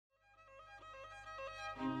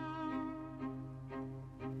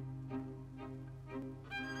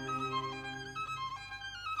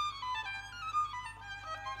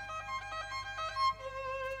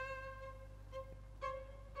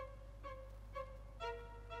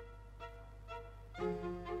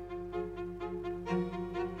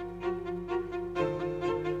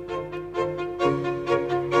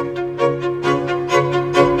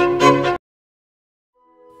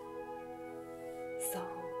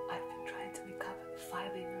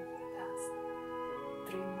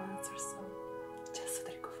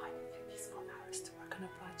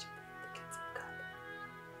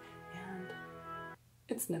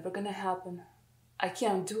It's never gonna happen. I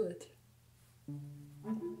can't do it.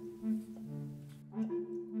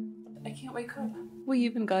 I can't wake up. We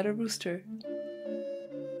even got a rooster.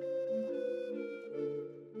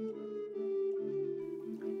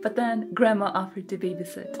 But then Grandma offered to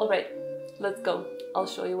babysit. Alright, let's go. I'll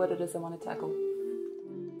show you what it is I want to tackle.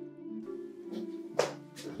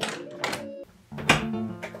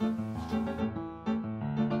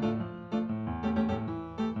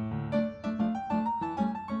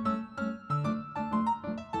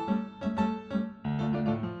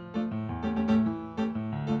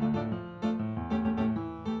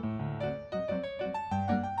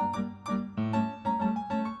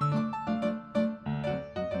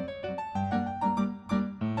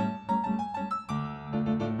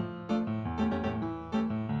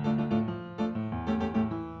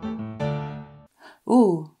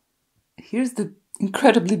 Ooh, here's the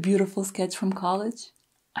incredibly beautiful sketch from college.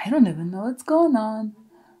 I don't even know what's going on.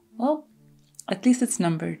 Well, at least it's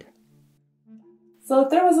numbered. So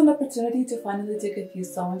there was an opportunity to finally take a few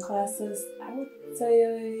sewing classes. I would say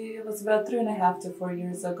it was about 3.5 to 4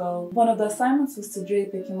 years ago. One of the assignments was to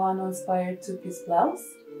drape a kimono inspired two-piece blouse.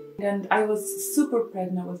 And I was super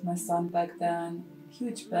pregnant with my son back then.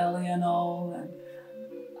 Huge belly and all. And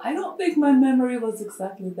I don't think my memory was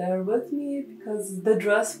exactly there with me, because the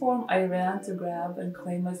dress form I ran to grab and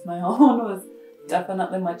claim as my own was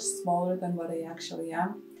definitely much smaller than what I actually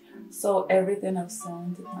am. So everything I've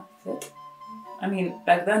sewn did not fit. I mean,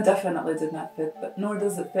 back then definitely did not fit, but nor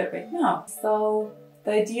does it fit right now. So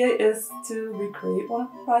the idea is to recreate one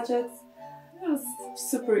of the projects. It was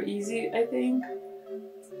super easy, I think.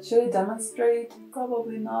 Should I demonstrate?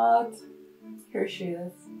 Probably not. Here she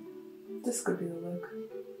is. This could be the look.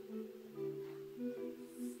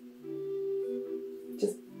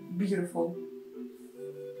 Just beautiful.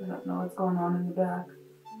 I don't know what's going on in the back.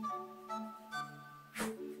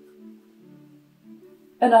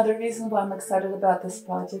 Another reason why I'm excited about this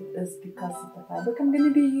project is because of the fabric I'm going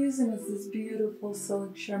to be using is this beautiful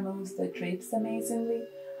silk charmeuse that drapes amazingly.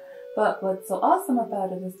 But what's so awesome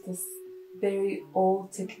about it is this very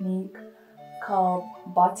old technique called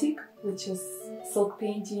batik, which is silk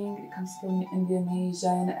painting. It comes from Indonesia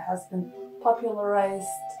and it has been popularized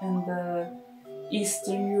in the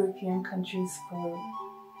Eastern European countries for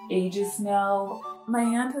ages now. My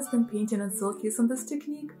aunt has been painting on silk using this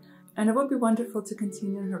technique, and it would be wonderful to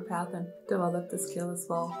continue in her path and develop the skill as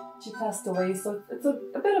well. She passed away, so it's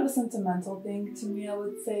a bit of a sentimental thing to me, I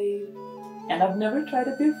would say. And I've never tried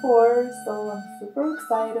it before, so I'm super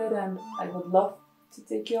excited and I would love to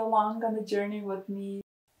take you along on the journey with me.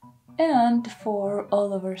 And for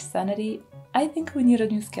all of our sanity, I think we need a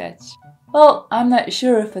new sketch. Well, I'm not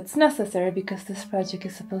sure if it's necessary because this project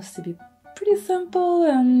is supposed to be pretty simple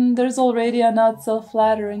and there's already a not so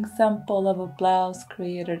flattering sample of a blouse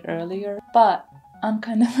created earlier. But I'm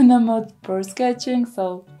kind of in a mood for sketching,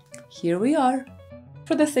 so here we are.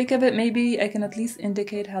 For the sake of it, maybe I can at least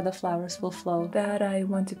indicate how the flowers will flow that I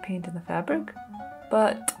want to paint in the fabric,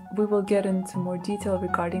 but we will get into more detail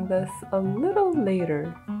regarding this a little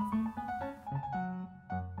later.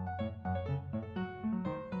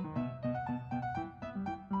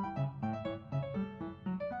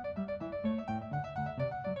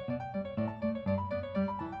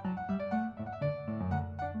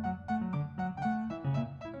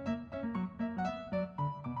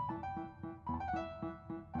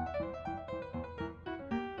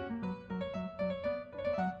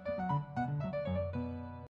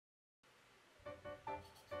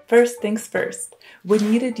 First things first, we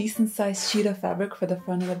need a decent sized sheet of fabric for the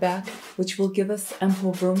front and the back, which will give us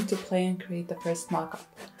ample room to play and create the first mock-up.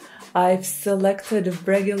 I've selected a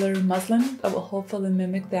regular muslin that will hopefully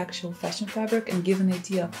mimic the actual fashion fabric and give an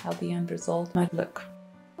idea of how the end result might look.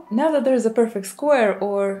 Now that there's a perfect square,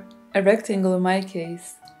 or a rectangle in my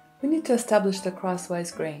case, we need to establish the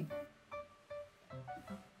crosswise grain.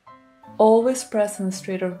 Always press on a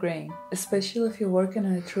straighter grain, especially if you're working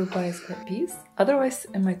on a true bias cut piece, otherwise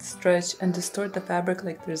it might stretch and distort the fabric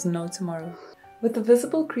like there's no tomorrow. With the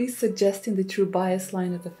visible crease suggesting the true bias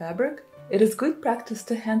line of the fabric, it is good practice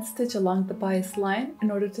to hand stitch along the bias line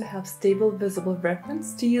in order to have stable visible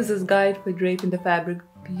reference to use as guide for draping the fabric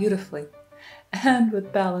beautifully, and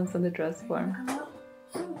with balance on the dress form.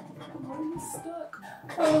 I'm stuck.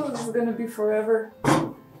 Oh, this is gonna be forever.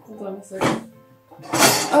 Hold on a second.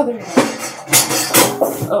 Oh, there you go.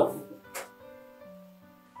 Oh.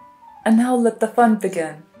 And now let the fun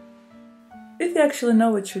begin. If you actually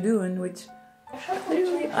know what you're doing, which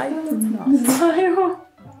clearly I do not.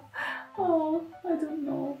 Oh, I don't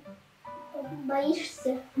know.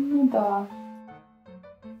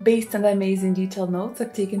 Based on the amazing detailed notes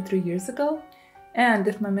I've taken 3 years ago, And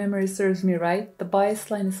if my memory serves me right, the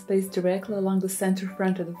bias line is placed directly along the center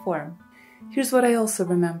front of the form. Here's what I also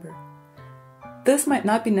remember. This might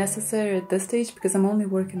not be necessary at this stage because I'm only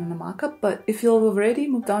working on a mock-up, but if you've already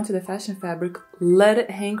moved on to the fashion fabric, let it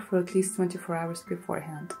hang for at least 24 hours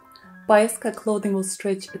beforehand. Bias cut clothing will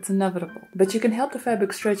stretch, it's inevitable, but you can help the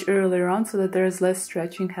fabric stretch earlier on so that there is less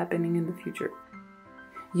stretching happening in the future.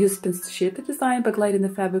 Use pins to shape the design by gliding the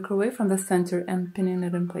fabric away from the center and pinning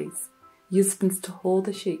it in place. Use pins to hold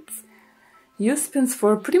the shapes. Use pins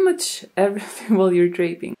for pretty much everything while you're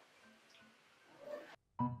draping.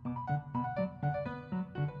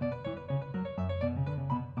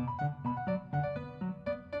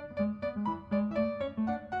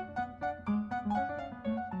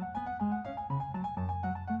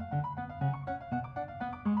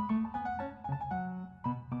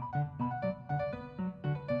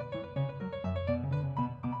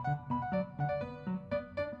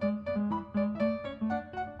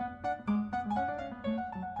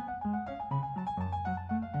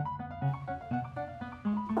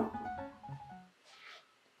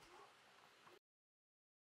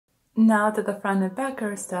 Now that the front and back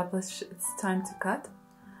are established, it's time to cut.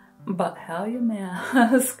 But how, you may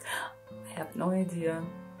ask? I have no idea.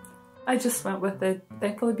 I just went with it,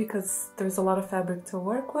 thankfully, because there's a lot of fabric to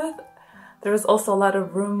work with. There was also a lot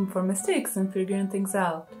of room for mistakes and figuring things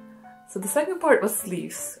out. So the second part was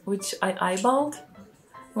sleeves, which I eyeballed,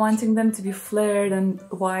 wanting them to be flared and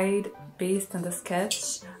wide based on the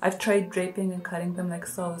sketch. I've tried draping and cutting them like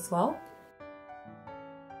so as well.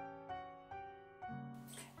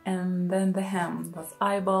 And then the hem was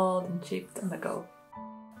eyeballed and shaped on the go.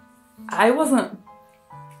 I wasn't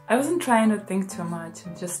trying to think too much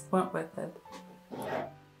and just went with it.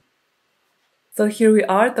 So here we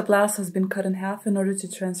are, the blouse has been cut in half in order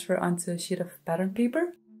to transfer onto a sheet of pattern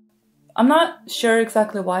paper. I'm not sure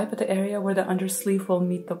exactly why, but the area where the undersleeve will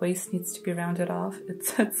meet the waist needs to be rounded off. It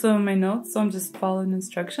said so in my notes, so I'm just following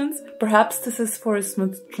instructions. Perhaps this is for a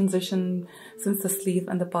smooth transition since the sleeve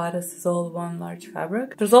and the bodice is all one large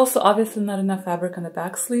fabric. There's also obviously not enough fabric on the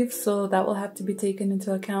back sleeve, so that will have to be taken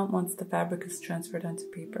into account once the fabric is transferred onto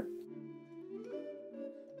paper.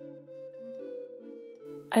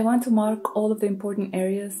 I want to mark all of the important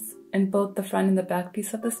areas in both the front and the back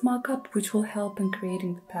piece of this mock-up, which will help in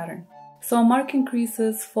creating the pattern. So I'm marking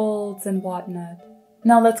creases, folds, and whatnot.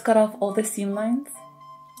 Now let's cut off all the seam lines.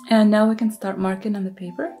 And now we can start marking on the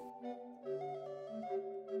paper.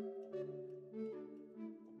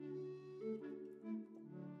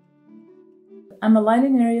 I'm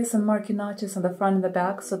aligning areas and marking notches on the front and the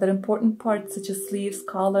back so that important parts such as sleeves,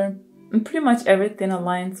 collar, and pretty much everything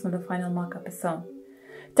aligns when the final mock-up is sewn.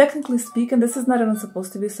 Technically speaking, this is not even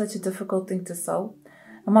supposed to be such a difficult thing to sew.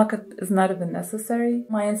 A mock-up is not even necessary.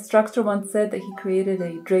 My instructor once said that he created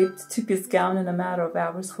a draped two-piece gown in a matter of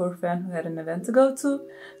hours for a friend who had an event to go to.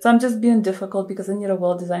 So I'm just being difficult because I need a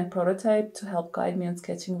well-designed prototype to help guide me on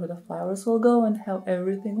sketching where the flowers will go and how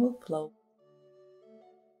everything will flow.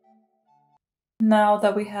 Now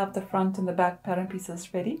that we have the front and the back pattern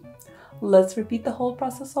pieces ready, let's repeat the whole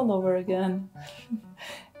process all over again.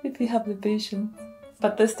 If you have the patience.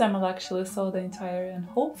 But this time I'll actually sew the entire and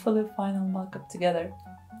hopefully final mock-up together.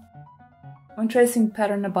 When tracing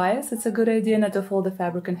pattern and bias, it's a good idea not to fold the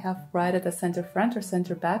fabric in half right at the center front or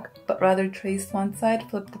center back, but rather trace one side,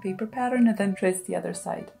 flip the paper pattern, and then trace the other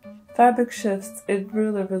side. Fabric shifts, it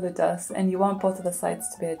really does, and you want both of the sides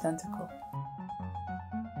to be identical.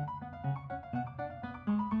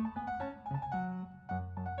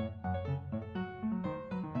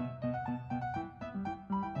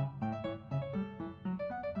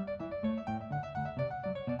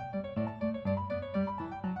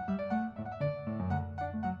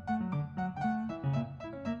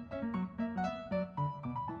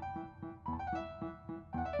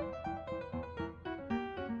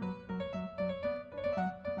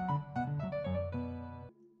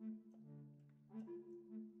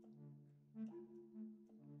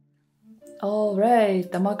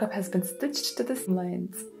 Alright, the mock-up has been stitched to the seam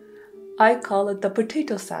lines. I call it the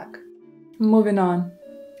potato sack. Moving on.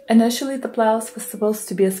 Initially the blouse was supposed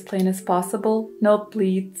to be as plain as possible, no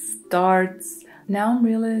pleats, darts. Now I'm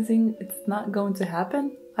realizing it's not going to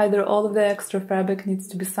happen. Either all of the extra fabric needs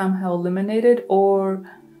to be somehow eliminated, or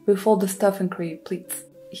we fold the stuff and create pleats.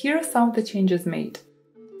 Here are some of the changes made.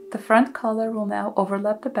 The front collar will now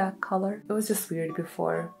overlap the back collar. It was just weird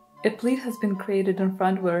before. A pleat has been created in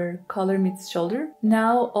front where collar meets shoulder.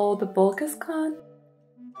 Now all the bulk is gone.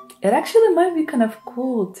 It actually might be kind of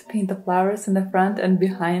cool to paint the flowers in the front and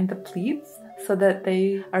behind the pleats so that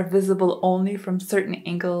they are visible only from certain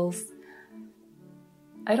angles.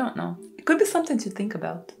 I don't know. It could be something to think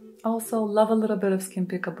about. Also, love a little bit of skin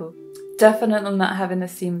peekaboo. Definitely not having a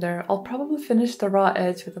seam there. I'll probably finish the raw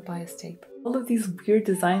edge with a bias tape. All of these weird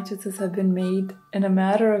design choices have been made in a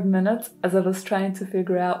matter of minutes as I was trying to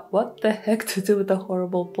figure out what the heck to do with the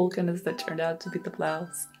horrible bulkiness that turned out to be the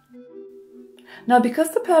blouse. Now,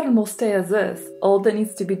 because the pattern will stay as is, all that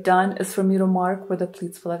needs to be done is for me to mark where the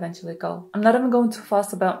pleats will eventually go. I'm not even going to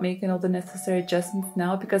fuss about making all the necessary adjustments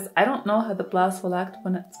now because I don't know how the blouse will act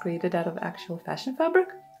when it's created out of actual fashion fabric.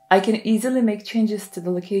 I can easily make changes to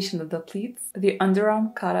the location of the pleats, the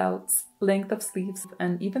underarm cutouts, length of sleeves,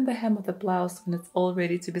 and even the hem of the blouse when it's all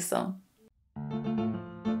ready to be sewn.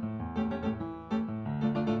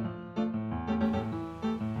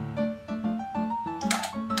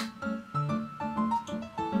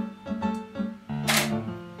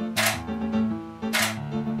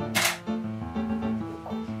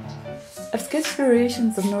 I've sketched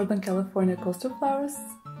variations of Northern California coastal flowers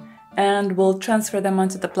and will transfer them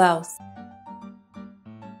onto the blouse.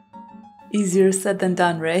 Easier said than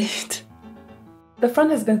done, right? The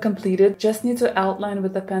front has been completed, just need to outline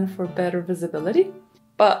with the pen for better visibility.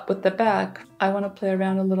 But with the back, I want to play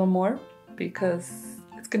around a little more because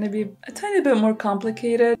it's going to be a tiny bit more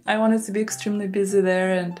complicated. I want it to be extremely busy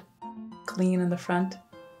there and clean in the front.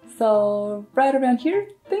 So right around here,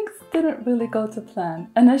 things didn't really go to plan.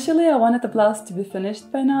 Initially, I wanted the blouse to be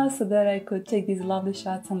finished by now so that I could take these lovely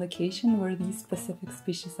shots on location where these specific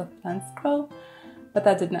species of plants grow, but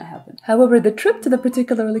that did not happen. However, the trip to the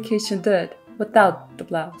particular location did, without the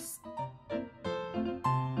blouse.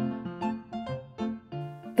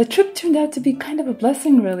 The trip turned out to be kind of a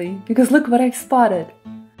blessing, really, because look what I spotted.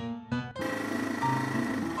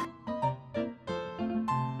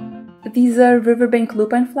 These are riverbank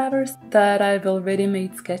lupine flowers that I've already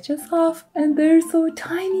made sketches of, and they're so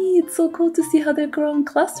tiny. It's so cool to see how they grow in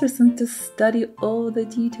clusters and to study all the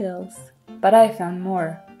details. But I found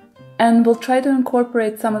more, and we'll try to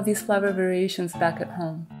incorporate some of these flower variations back at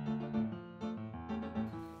home.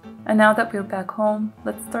 And now that we're back home,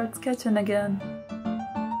 let's start sketching again.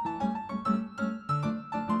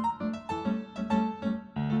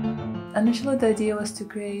 Initially, the idea was to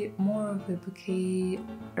create more of a bouquet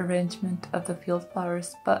arrangement of the field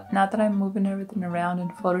flowers, but now that I'm moving everything around in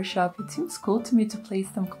Photoshop, it seems cool to me to place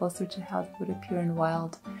them closer to how they would appear in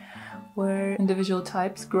wild, where individual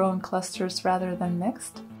types grow in clusters rather than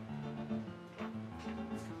mixed.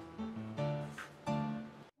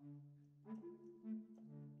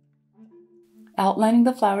 Outlining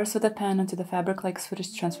the flowers with a pen onto the fabric like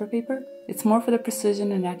Swedish transfer paper. It's more for the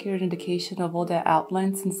precision and accurate indication of all the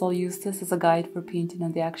outlines, since I'll use this as a guide for painting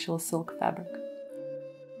on the actual silk fabric.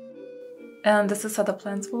 And this is how the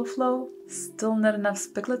plants will flow. Still not enough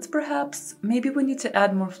spiglets perhaps. Maybe we need to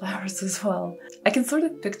add more flowers as well. I can sort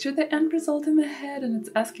of picture the end result in my head and it's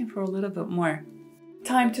asking for a little bit more.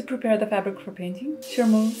 Time to prepare the fabric for painting.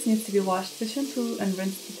 Charmeuse needs to be washed with shampoo and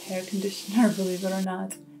rinsed with hair conditioner, believe it or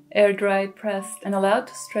not. Air dried, pressed, and allowed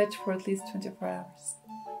to stretch for at least 24 hours.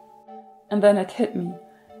 And then it hit me.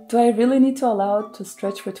 Do I really need to allow it to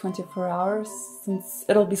stretch for 24 hours since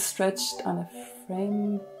it'll be stretched on a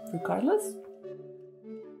frame regardless?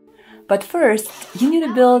 But first, you need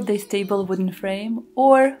to build a stable wooden frame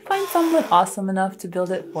or find someone awesome enough to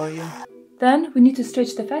build it for you. Then we need to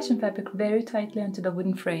stretch the fashion fabric very tightly onto the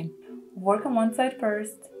wooden frame. Work on one side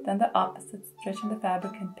first, then the opposite, stretching the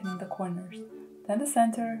fabric and pinning the corners. Then the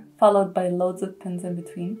center, followed by loads of pins in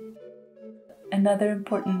between. Another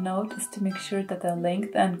important note is to make sure that the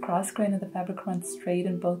length and cross grain of the fabric runs straight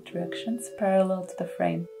in both directions, parallel to the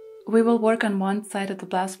frame. We will work on one side of the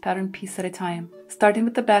blouse pattern piece at a time. Starting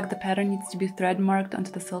with the back, the pattern needs to be thread marked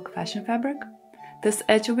onto the silk fashion fabric. This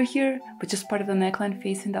edge over here, which is part of the neckline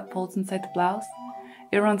facing that folds inside the blouse,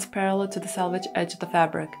 it runs parallel to the selvage edge of the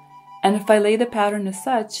fabric. And if I lay the pattern as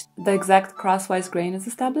such, the exact crosswise grain is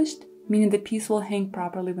established, meaning the piece will hang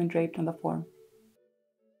properly when draped on the form.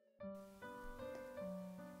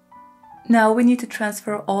 Now we need to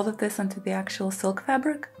transfer all of this onto the actual silk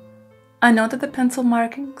fabric. I know that the pencil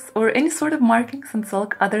markings, or any sort of markings on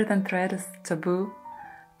silk other than thread, is taboo,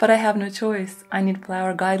 but I have no choice. I need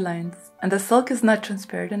flower guidelines, and the silk is not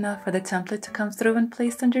transparent enough for the template to come through when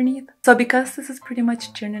placed underneath. So because this is pretty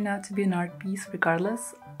much turning out to be an art piece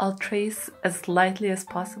regardless, I'll trace as lightly as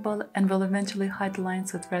possible and will eventually hide the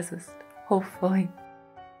lines with resist, hopefully.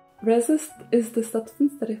 Resist is the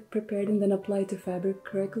substance that if prepared and then applied to fabric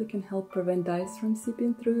correctly can help prevent dyes from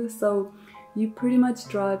seeping through, so you pretty much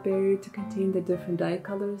draw a barrier to contain the different dye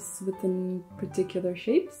colors within particular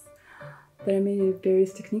shapes. There are many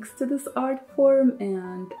various techniques to this art form,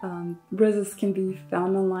 and resist can be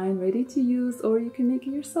found online ready to use, or you can make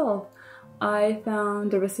it yourself. I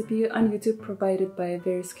found a recipe on YouTube provided by a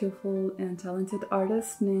very skillful and talented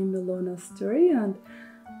artist named Ilona Story, and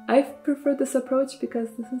I've preferred this approach because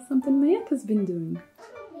this is something my aunt has been doing.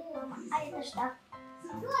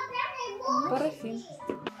 Парафин.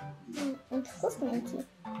 Он вкусненький.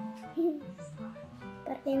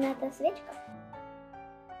 Парфюмная свечка.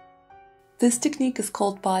 This technique is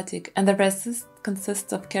called batik, and the resist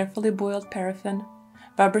consists of carefully boiled paraffin,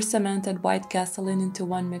 rubber cement, and white gasoline into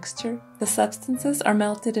one mixture. The substances are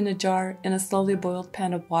melted in a jar in a slowly boiled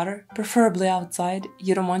pan of water, preferably outside.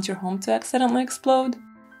 You don't want your home to accidentally explode.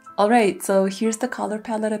 Alright, so here's the color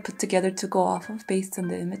palette I put together to go off of based on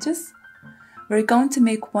the images. We're going to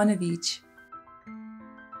make one of each.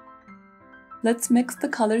 Let's mix the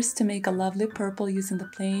colors to make a lovely purple using the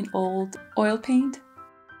plain old oil paint.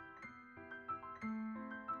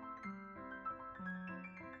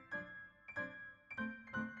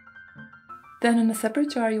 Then in a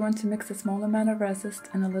separate jar you want to mix a small amount of resist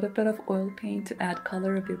and a little bit of oil paint to add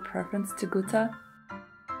color of your preference to gutta.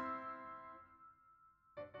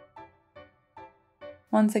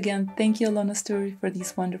 Once again, thank you Ilona Story for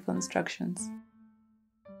these wonderful instructions.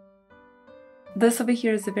 This over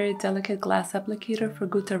here is a very delicate glass applicator for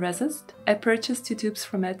gutta resist. I purchased 2 tubes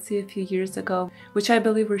from Etsy a few years ago, which I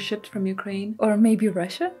believe were shipped from Ukraine or maybe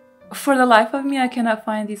Russia. For the life of me, I cannot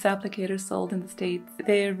find these applicators sold in the States.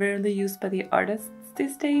 They are rarely used by the artists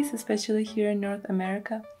these days, especially here in North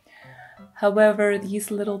America. However, these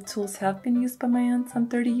little tools have been used by my aunt some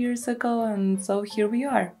 30 years ago, and so here we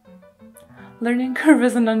are. Learning curve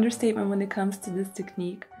is an understatement when it comes to this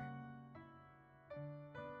technique.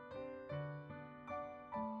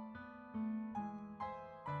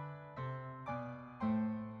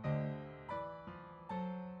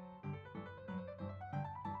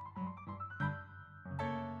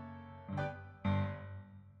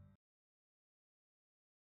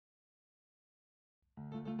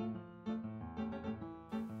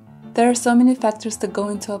 There are so many factors that go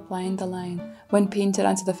into applying the line when painted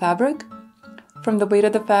onto the fabric, from the weight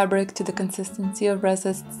of the fabric to the consistency of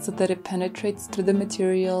resist so that it penetrates through the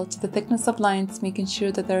material, to the thickness of lines, making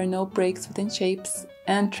sure that there are no breaks within shapes,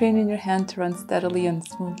 and training your hand to run steadily and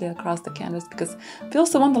smoothly across the canvas because we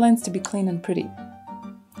also want the lines to be clean and pretty.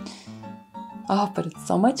 Oh, but it's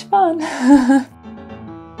so much fun!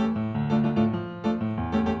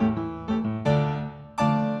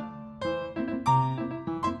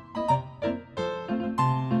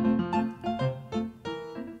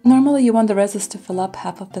 Normally you want the resist to fill up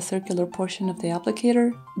half of the circular portion of the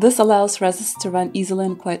applicator. This allows resist to run easily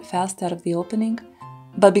and quite fast out of the opening.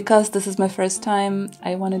 But because this is my first time,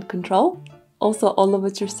 I wanted control. Also, all of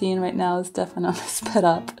what you're seeing right now is definitely sped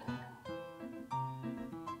up.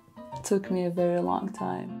 It took me a very long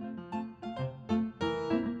time.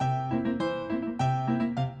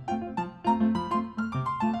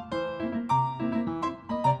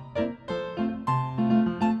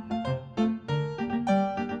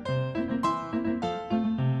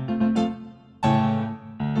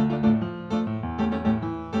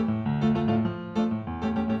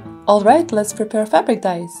 Alright, let's prepare fabric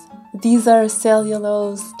dyes. These are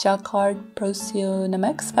cellulose, jacquard,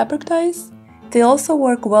 Proceo-Namex fabric dyes. They also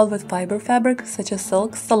work well with fiber fabric, such as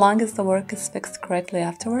silks, so long as the work is fixed correctly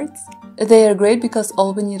afterwards. They are great because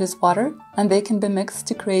all we need is water, and they can be mixed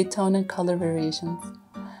to create tone and color variations.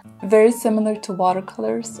 Very similar to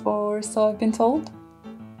watercolors, or so I've been told.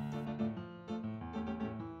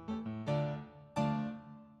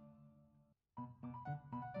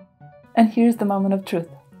 And here's the moment of truth.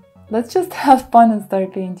 Let's just have fun and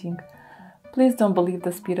start painting. Please don't believe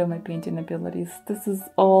the speed of my painting abilities. This is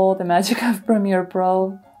all the magic of Premiere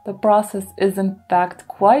Pro. The process is in fact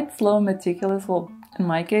quite slow and meticulous, well, in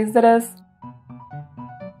my case it is.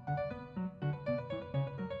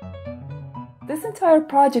 This entire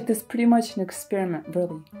project is pretty much an experiment,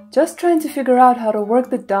 really. Just trying to figure out how to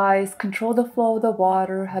work the dyes, control the flow of the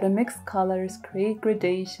water, how to mix colors, create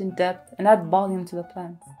gradation, depth, and add volume to the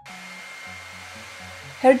plants.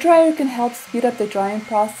 Hairdryer can help speed up the drying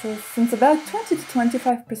process since about 20 to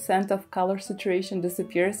 25% of color saturation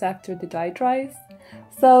disappears after the dye dries.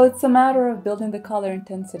 So it's a matter of building the color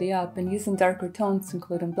intensity up and using darker tones,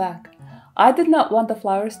 including black. I did not want the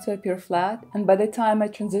flowers to appear flat, and by the time I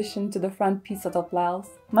transitioned to the front piece of the blouse,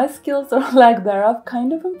 my skills or lack thereof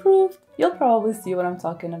kind of improved. You'll probably see what I'm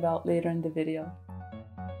talking about later in the video.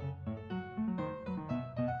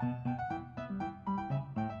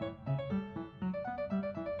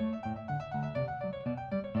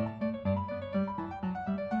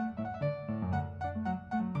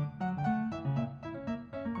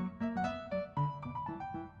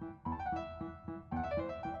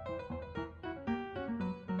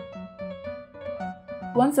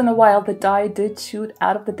 Once in a while, the dye did shoot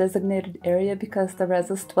out of the designated area because the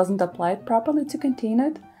resist wasn't applied properly to contain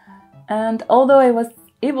it. And although I was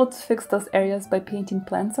able to fix those areas by painting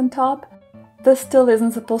plants on top, this still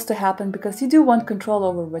isn't supposed to happen because you do want control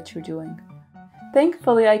over what you're doing.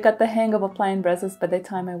 Thankfully, I got the hang of applying resist by the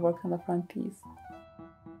time I worked on the front piece.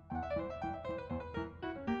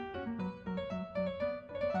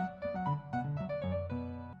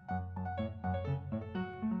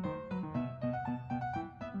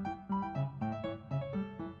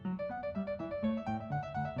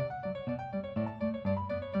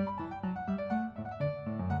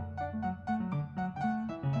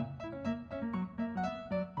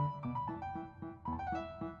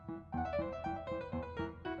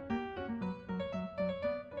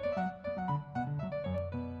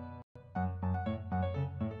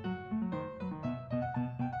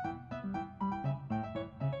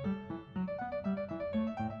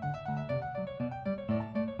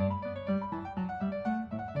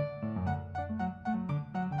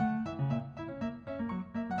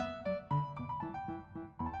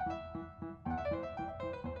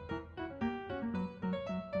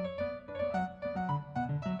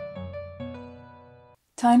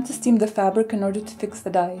 Time to steam the fabric in order to fix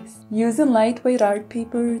the dyes. Using lightweight art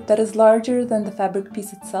paper that is larger than the fabric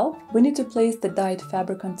piece itself, we need to place the dyed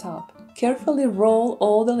fabric on top. Carefully roll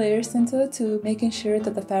all the layers into a tube, making sure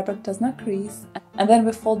that the fabric does not crease, and then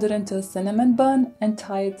we fold it into a cinnamon bun and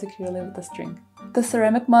tie it securely with a string. The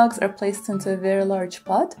ceramic mugs are placed into a very large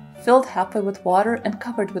pot, filled halfway with water and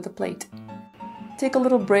covered with a plate. Take a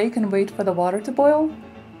little break and wait for the water to boil.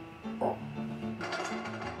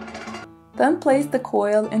 Then place the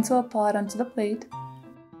coil into a pot onto the plate.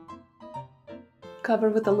 Cover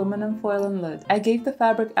with aluminum foil and lid. I gave the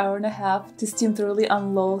fabric 1.5 hours to steam thoroughly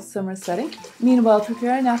on low simmer setting. Meanwhile,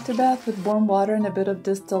 prepare an afterbath with warm water and a bit of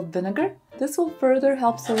distilled vinegar. This will further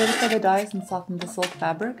help solidify the dyes and soften the silk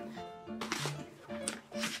fabric.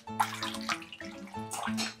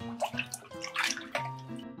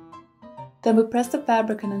 Then we press the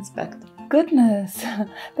fabric and inspect. Goodness!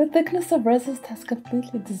 The thickness of resist has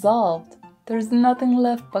completely dissolved. There's nothing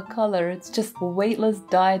left but color, it's just weightless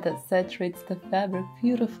dye that saturates the fabric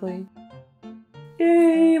beautifully.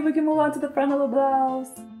 Yay! We can move on to the front of the blouse!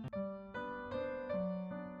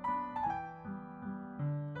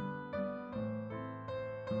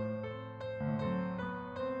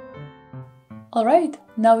 Alright,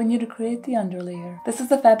 now we need to create the underlayer. This is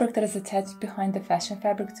the fabric that is attached behind the fashion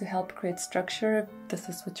fabric to help create structure if this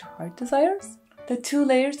is what your heart desires. The two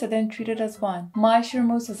layers are then treated as one. My sheer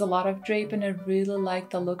mousse has a lot of drape and I really like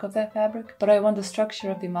the look of that fabric, but I want the structure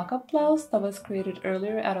of the mockup blouse that was created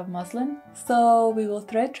earlier out of muslin. So we will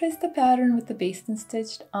thread trace the pattern with the basting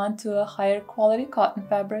stitched onto a higher quality cotton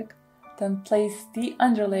fabric, then place the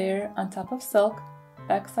underlayer on top of silk,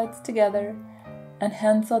 back sides together, and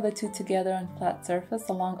hand sew the two together on flat surface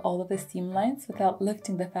along all of the seam lines without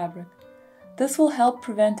lifting the fabric. This will help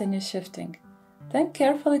prevent any shifting. Then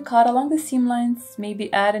carefully cut along the seam lines,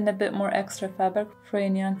 maybe add in a bit more extra fabric for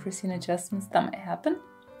any unforeseen adjustments that might happen,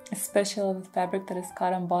 especially with fabric that is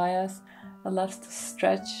cut on bias. It loves to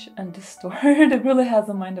stretch and distort. It really has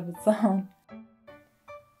a mind of its own.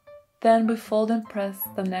 Then we fold and press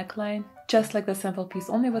the neckline, just like the sample piece,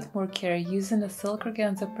 only with more care, using a silk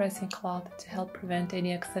organza pressing cloth to help prevent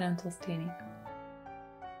any accidental staining.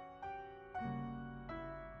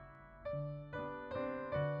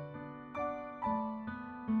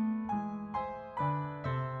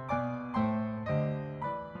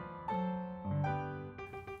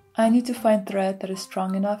 I need to find thread that is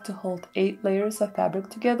strong enough to hold 8 layers of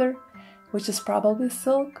fabric together, which is probably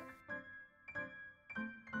silk.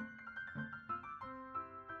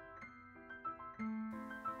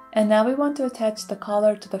 And now we want to attach the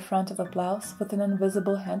collar to the front of the blouse with an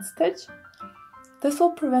invisible hand stitch. This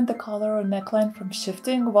will prevent the collar or neckline from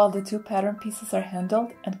shifting while the two pattern pieces are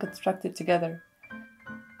handled and constructed together.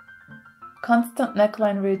 Constant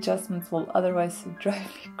neckline readjustments will otherwise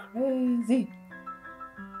drive me crazy.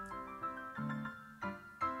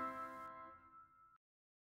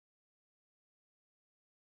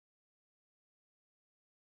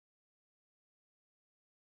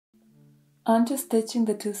 On to stitching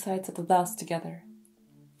the two sides of the blouse together.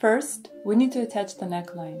 First, we need to attach the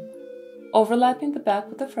neckline. Overlapping the back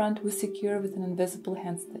with the front, we secure with an invisible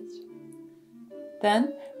hand stitch.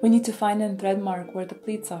 Then, we need to find a thread mark where the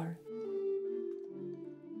pleats are.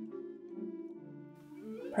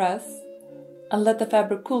 Press, and let the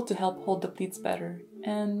fabric cool to help hold the pleats better,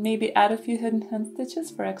 and maybe add a few hidden hand stitches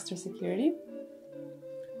for extra security.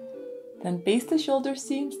 Then baste the shoulder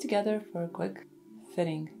seams together for a quick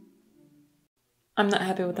fitting. I'm not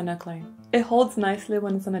happy with the neckline. It holds nicely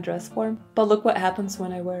when it's in a dress form, but look what happens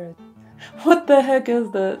when I wear it. What the heck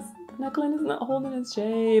is this? The neckline is not holding its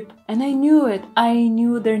shape. And I knew it. I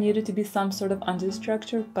knew there needed to be some sort of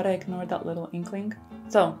understructure, but I ignored that little inkling.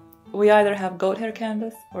 So, we either have goat hair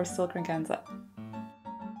canvas or silk organza.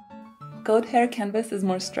 Goat hair canvas is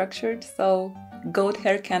more structured, so goat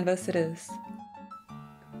hair canvas it is.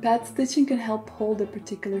 Pad stitching can help hold a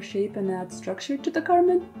particular shape and add structure to the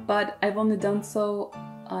garment, but I've only done so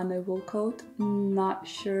on a wool coat. Not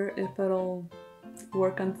sure if it'll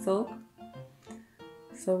work on silk,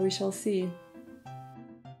 so we shall see.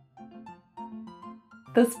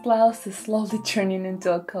 This blouse is slowly turning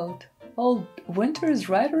into a coat. Well, winter is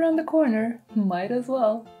right around the corner, might as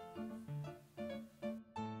well.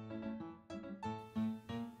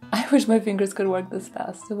 I wish my fingers could work this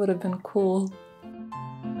fast, it would have been cool.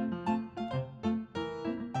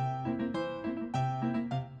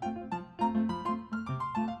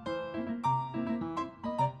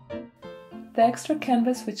 The extra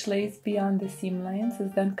canvas which lays beyond the seam lines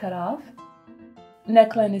is then cut off.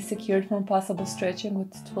 Neckline is secured from possible stretching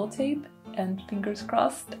with twill tape, and fingers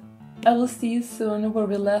crossed, I will see you soon where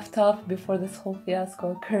we left off before this whole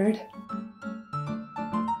fiasco occurred.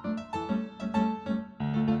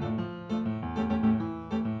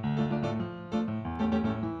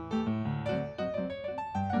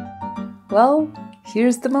 Well,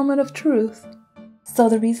 here's the moment of truth. So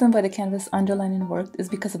the reason why the canvas underlining worked is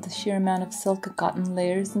because of the sheer amount of silk and cotton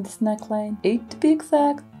layers in this neckline. 8 to be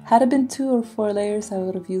exact. Had it been 2 or 4 layers, I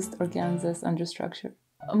would have used organza as understructure.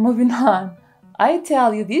 Moving on. I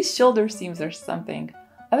tell you, these shoulder seams are something.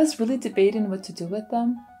 I was really debating what to do with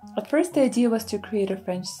them. At first the idea was to create a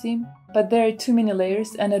French seam, but there are too many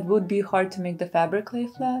layers and it would be hard to make the fabric lay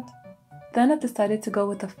flat. Then I decided to go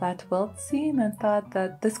with a flat welt seam and thought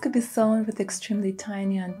that this could be sewn with extremely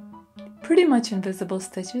tiny and pretty much invisible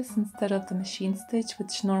stitches instead of the machine stitch,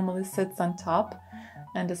 which normally sits on top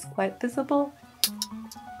and is quite visible.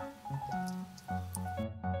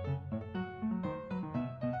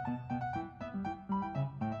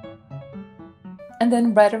 And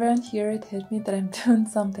then right around here it hit me that I'm doing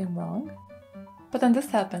something wrong. But then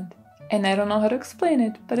this happened, and I don't know how to explain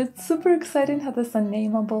it, but it's super exciting how this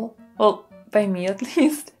unnameable, well, by me at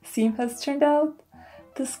least, seam has turned out.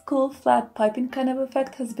 This cool flat piping kind of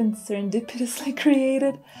effect has been serendipitously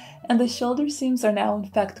created, and the shoulder seams are now in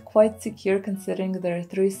fact quite secure considering there are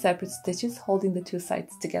 3 separate stitches holding the 2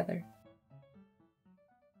 sides together.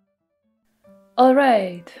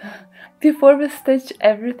 Alright, before we stitch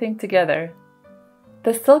everything together,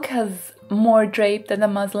 the silk has more drape than the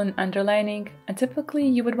muslin underlining, and typically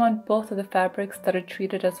you would want both of the fabrics that are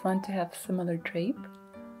treated as one to have similar drape.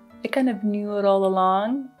 I kind of knew it all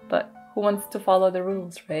along, but who wants to follow the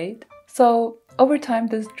rules, right? So over time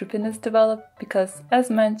this droopiness developed because, as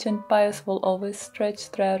mentioned, bias will always stretch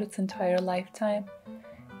throughout its entire lifetime.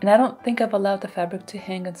 And I don't think I've allowed the fabric to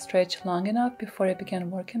hang and stretch long enough before I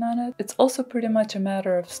began working on it. It's also pretty much a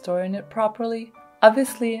matter of storing it properly.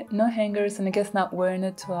 Obviously, no hangers, and I guess not wearing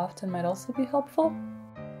it too often might also be helpful.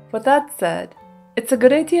 With that said, it's a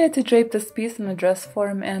good idea to drape this piece in a dress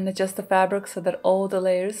form and adjust the fabric so that all the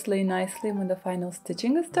layers lay nicely when the final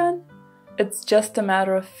stitching is done. It's just a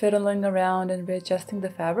matter of fiddling around and readjusting the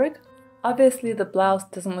fabric. Obviously, the blouse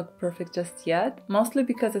doesn't look perfect just yet, mostly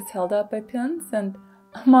because it's held up by pins, and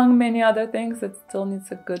among many other things, it still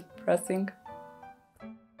needs a good pressing.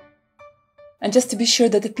 And just to be sure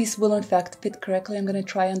that the piece will in fact fit correctly, I'm going to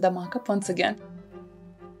try on the mockup once again.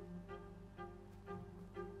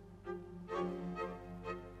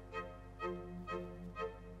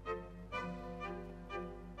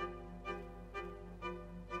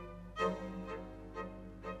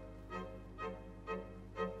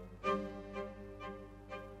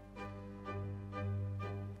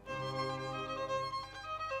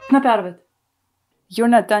 Snap out of it. You're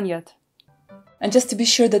not done yet. And just to be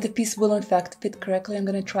sure that the piece will in fact fit correctly, I'm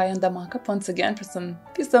going to try on the mockup once again for some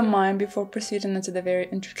peace of mind before proceeding into the very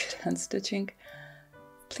intricate hand stitching.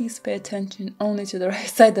 Please pay attention only to the right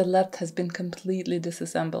side, the left has been completely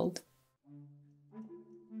disassembled.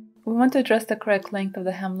 We want to adjust the correct length of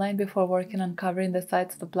the hemline before working on covering the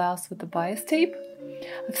sides of the blouse with the bias tape.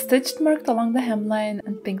 I've stitched marked along the hemline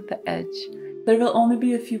and pinked the edge. There will only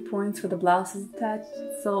be a few points where the blouse is attached,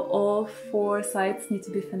 so all 4 sides need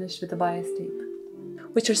to be finished with the bias tape,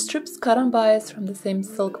 which are strips cut on bias from the same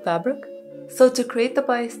silk fabric. So to create the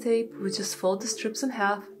bias tape, we just fold the strips in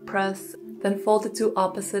half, press, then fold the 2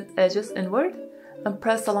 opposite edges inward, and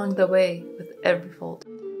press along the way with every fold.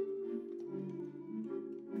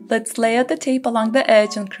 Let's lay out the tape along the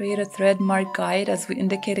edge and create a thread mark guide as we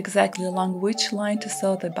indicate exactly along which line to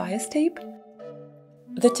sew the bias tape.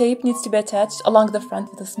 The tape needs to be attached along the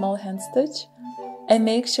front with a small hand stitch. And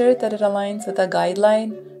make sure that it aligns with a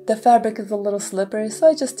guideline. The fabric is a little slippery, so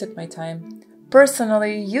I just took my time.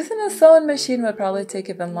 Personally, using a sewing machine would probably take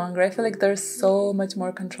even longer. I feel like there's so much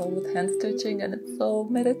more control with hand stitching and it's so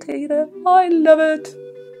meditative. I love it!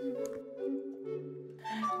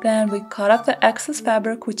 Then we cut off the excess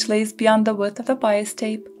fabric which lays beyond the width of the bias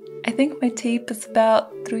tape. I think my tape is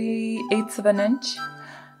about 3/8 of an inch.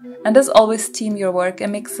 And as always, steam your work. It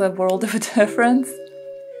makes a world of a difference.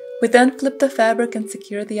 We then flip the fabric and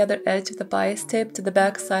secure the other edge of the bias tape to the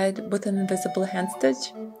back side with an invisible hand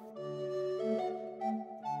stitch.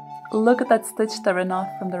 Look at that stitch that ran off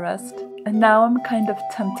from the rest. And now I'm kind of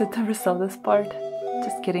tempted to resew this part.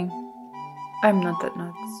 Just kidding. I'm not that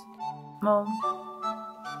nuts. Well,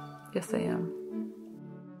 yes I am.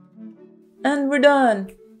 And we're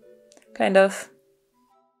done! Kind of.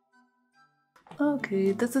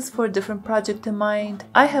 Okay, this is for a different project in mind.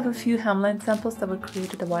 I have a few hemline samples that were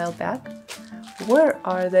created a while back. Where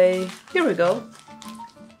are they? Here we go.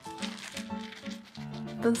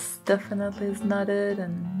 This definitely is not it,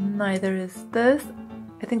 and neither is this.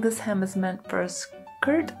 I think this hem is meant for a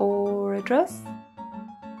skirt or a dress.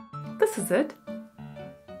 This is it.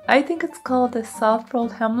 I think it's called a soft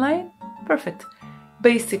rolled hemline. Perfect.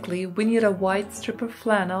 Basically, we need a white strip of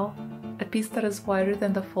flannel, a piece that is wider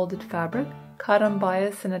than the folded fabric, cut on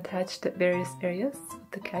bias and attached at various areas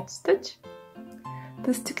with the catch stitch.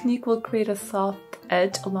 This technique will create a soft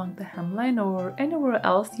edge along the hemline or anywhere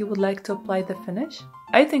else you would like to apply the finish.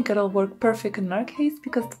 I think it'll work perfect in our case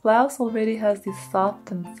because the blouse already has these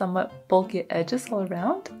soft and somewhat bulky edges all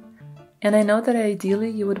around. And I know that ideally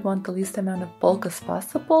you would want the least amount of bulk as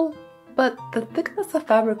possible, but the thickness of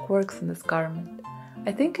fabric works in this garment.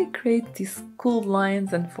 I think it creates these cool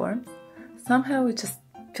lines and forms. Somehow it just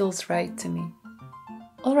feels right to me.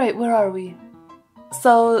 Alright, where are we?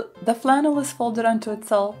 So the flannel is folded onto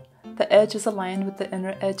itself, the edge is aligned with the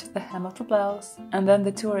inner edge of the hem of the blouse, and then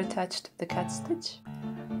the two are attached to the catch stitch.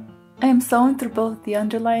 I am sewing through both the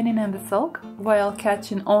underlining and the silk, while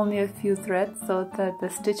catching only a few threads so that the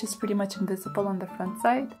stitch is pretty much invisible on the front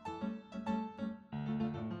side.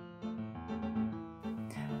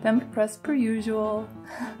 Then we press per usual.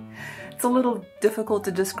 It's a little difficult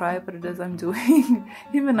to describe what it is I'm doing.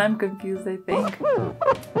 Even I'm confused, I think.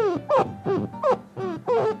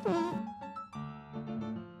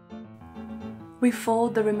 We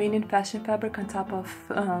fold the remaining fashion fabric on top of,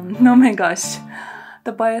 oh my gosh,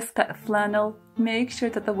 the bias flannel. Make sure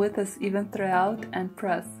that the width is even throughout and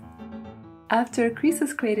press. After a crease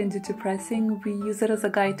is created due to pressing, we use it as a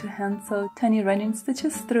guide to hand sew tiny running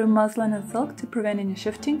stitches through muslin and silk to prevent any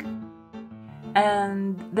shifting.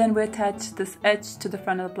 And then we attach this edge to the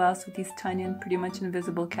front of the blouse with these tiny and pretty much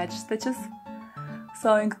invisible catch stitches,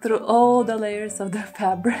 sewing through all the layers of the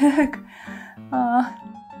fabric.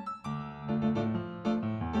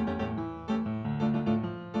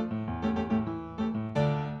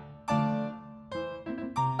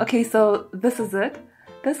 Okay, so this is it.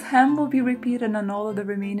 This hem will be repeated on all of the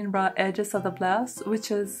remaining raw edges of the blouse,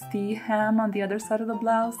 which is the hem on the other side of the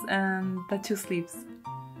blouse and the two sleeves.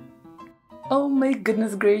 Oh my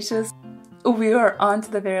goodness gracious, we are on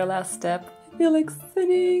to the very last step. I feel like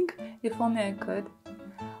singing, if only I could.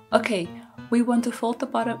 Okay, we want to fold the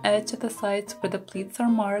bottom edge at the sides where the pleats are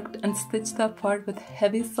marked and stitch that part with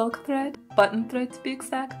heavy silk thread, button thread to be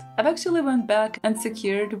exact. I've actually went back and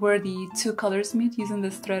secured where the two colors meet using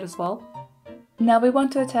this thread as well. Now we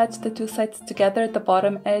want to attach the two sides together at the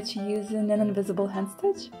bottom edge using an invisible hand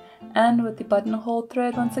stitch and with the buttonhole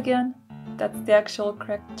thread once again. That's the actual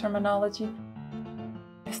correct terminology.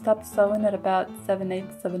 I stopped sewing at about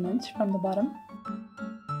 7/8 of an inch from the bottom.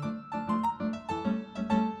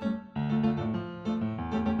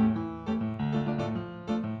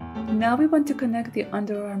 Now we want to connect the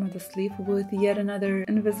underarm of the sleeve with yet another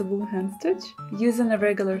invisible hand stitch using a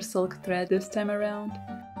regular silk thread this time around.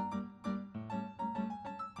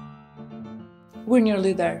 We're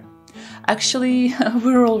nearly there. Actually,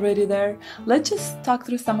 we're already there. Let's just talk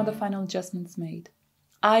through some of the final adjustments made.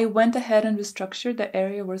 I went ahead and restructured the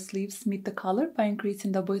area where sleeves meet the collar by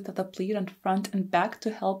increasing the width of the pleat on front and back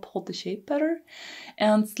to help hold the shape better,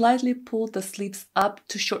 and slightly pulled the sleeves up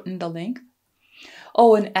to shorten the length.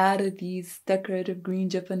 Oh, and added these decorative green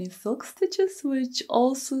Japanese silk stitches, which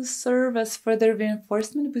also serve as further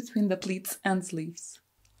reinforcement between the pleats and sleeves.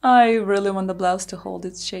 I really want the blouse to hold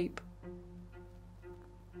its shape.